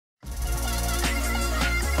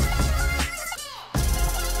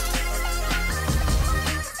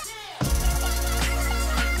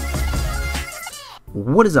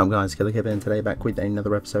What is up, guys? Killerkev here, and today back with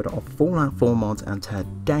another episode of Fallout 4 mods, and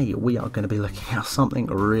today we are going to be looking at something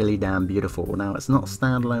really damn beautiful. Now, it's not a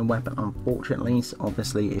standalone weapon, unfortunately, so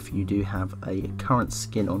obviously if you do have a current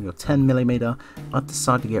skin on your 10mm, I've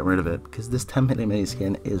decided to get rid of it because this 10mm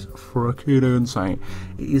skin is freaking insane.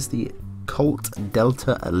 It is the Colt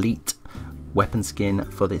Delta Elite weapon skin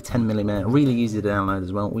for the 10mm, really easy to download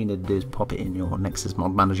as well. All you need to do is pop it in your Nexus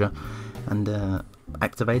mod manager and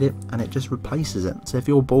activate it, and it just replaces it. So if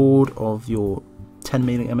you're bored of your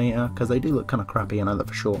 10mm, because they do look kind of crappy, I know that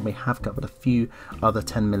for sure, we have covered a few other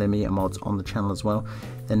 10mm mods on the channel as well,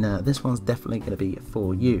 then this one's definitely going to be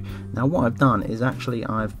for you. Now what I've done is actually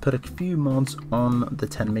I've put a few mods on the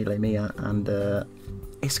 10mm, and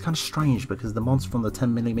it's kind of strange because the mods from the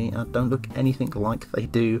 10mm don't look anything like they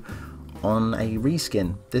do on a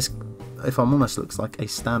reskin. This, if I'm honest, looks like a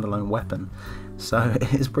standalone weapon, so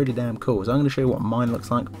it's pretty damn cool. So I'm going to show you what mine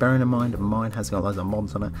looks like, bearing in mind mine has got loads of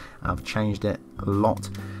mods on it. I've changed it a lot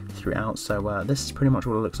throughout, so this is pretty much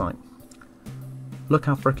what it looks like. Look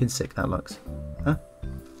how freaking sick that looks, huh?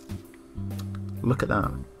 Look at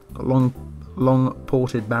that. Got long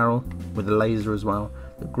ported barrel with a laser as well.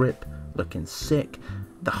 The grip looking sick.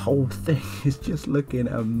 The whole thing is just looking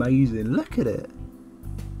amazing. Look at it.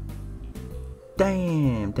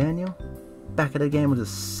 Damn, Daniel. Back at it again with a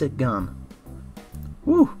sick gun.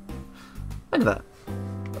 Woo! Look at that.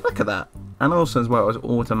 Look at that. And also as well, it's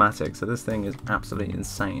automatic, so this thing is absolutely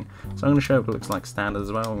insane. So I'm going to show you what it looks like standard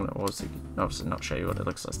as well. I'm going to obviously not show you what it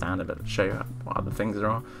looks like standard, but show you what other things there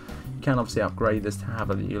are. You can obviously upgrade this to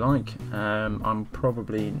however you like. I'm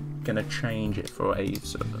probably going to change it for a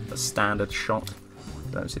sort of a standard shot.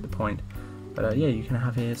 Don't see the point. But yeah, you can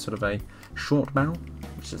have here sort of a short barrel,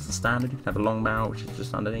 which is the standard. You can have a long barrel, which is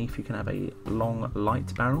just underneath. You can have a long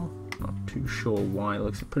light barrel. Not too sure why. It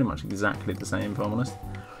looks pretty much exactly the same, if I'm honest.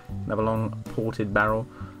 You can have a long ported barrel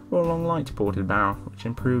or a long light ported barrel, which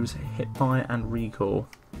improves hipfire and recoil.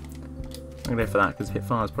 I'm going to go for that because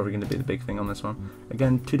hipfire is probably going to be the big thing on this one.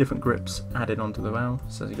 Again, two different grips added onto the barrel.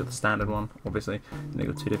 So you've got the standard one, obviously, and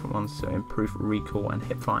you've got two different ones to improve recoil and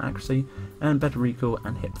hipfire accuracy, and better recoil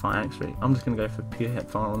and hipfire accuracy. I'm just going to go for pure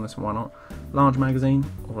hipfire on this one. Why not? Large magazine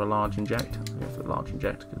or a large inject. I'll go for the large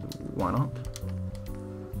inject because why not?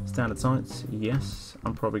 Standard sights, yes.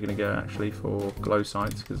 I'm probably going to go actually for glow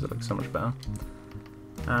sights because it looks so much better.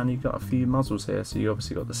 And you've got a few muzzles here. So you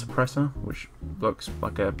obviously got the suppressor, which looks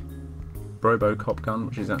like a Robocop gun,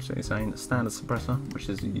 which is absolutely insane. Standard suppressor, which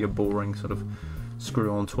is your boring sort of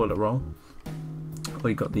screw-on toilet roll. Or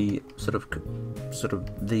you got the sort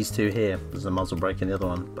of these two here. There's a muzzle brake in the other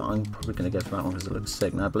one, but I'm probably going to go for that one because it looks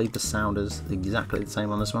sick. Now I believe the sound is exactly the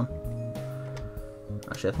same on this one.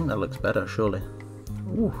 Actually, I think that looks better, surely.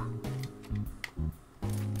 Ooh.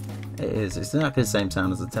 It is. It's exactly the same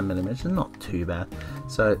sound as the 10mm. It's not too bad.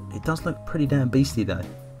 So it does look pretty damn beastly though.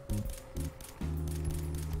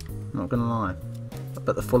 Not gonna lie,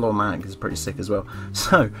 but the full automatic is pretty sick as well.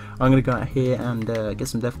 So I'm gonna go out here and get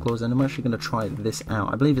some death claws, and I'm actually gonna try this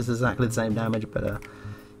out. I believe it's exactly the same damage, but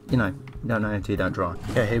you know, you don't know until you don't try.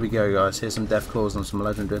 Okay, here we go, guys. Here's some death claws and some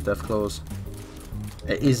legendary death claws.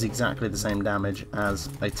 It is exactly the same damage as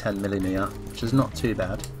a 10mm, which is not too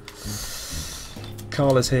bad.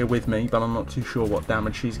 Carla's here with me, but I'm not too sure what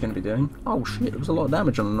damage she's going to be doing. Oh shit, it was a lot of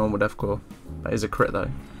damage on a normal death claw. That is a crit though.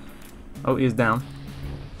 Oh, he is down.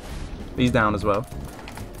 He's down as well.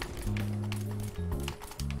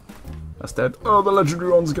 That's dead. Oh, the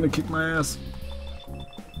legendary one's going to kick my ass.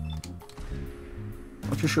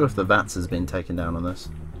 Not too sure if the VATS has been taken down on this.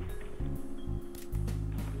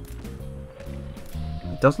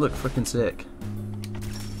 It does look freaking sick.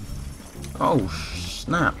 Oh,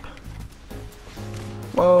 snap.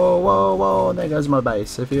 Whoa, whoa, whoa, there goes my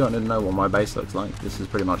base. If you want to know what my base looks like, this is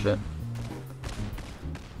pretty much it.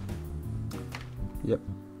 Yep.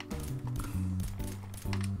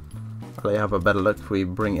 Probably have a better look if we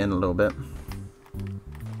bring it in a little bit.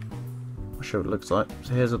 I'll show what it looks like.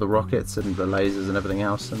 So here's all the rockets and the lasers and everything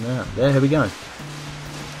else, and here we go. It's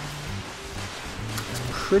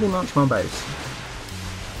pretty much my base.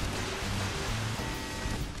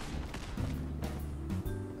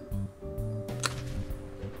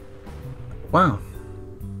 Wow,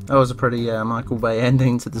 that was a pretty Michael Bay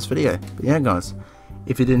ending to this video. But yeah, guys,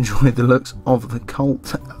 if you did enjoy the looks of the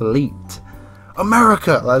Colt Elite,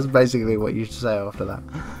 America, that's basically what you should say after that.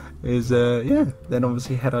 Is yeah, then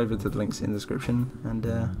obviously head over to the links in the description and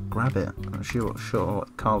grab it. I'm not sure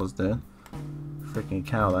what Carla's doing. Freaking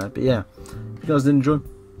cow there. But yeah, if you guys did enjoy,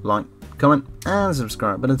 like, comment, and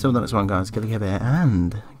subscribe. But until the next one, guys, Killerkev here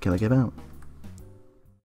and Killerkev out.